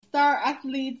star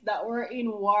athletes that were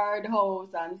in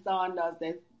Wardhouse and Saunders,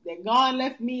 they gone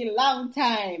left me a long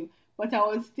time, but I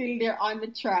was still there on the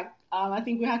track. I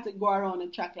think we had to go around the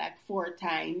track like 4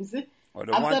 times.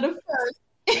 After the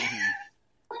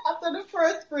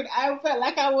first sprint, I felt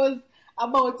like I was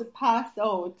about to pass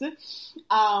out.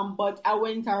 But I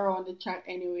went around the track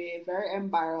anyway, very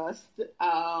embarrassed.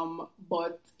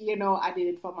 But I did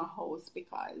it for my house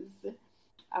because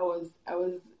I was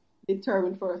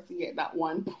determined for us to get that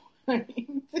 1 point.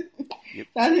 Yep.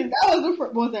 So I think that was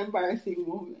the most embarrassing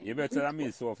moment. You better tell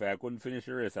me, Sophia, I couldn't finish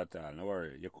the race at all. No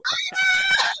worry.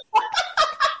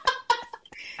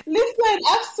 Listen,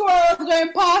 I swore I was going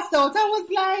to pass out. I was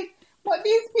like, but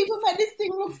these people made this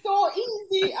thing look so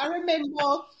easy. I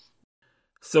remember.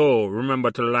 So,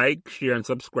 remember to like, share, and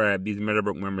subscribe these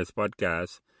Meadowbrook Memories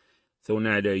podcasts so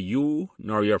neither you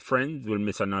nor your friends will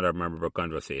miss another Meadowbrook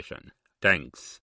conversation. Thanks.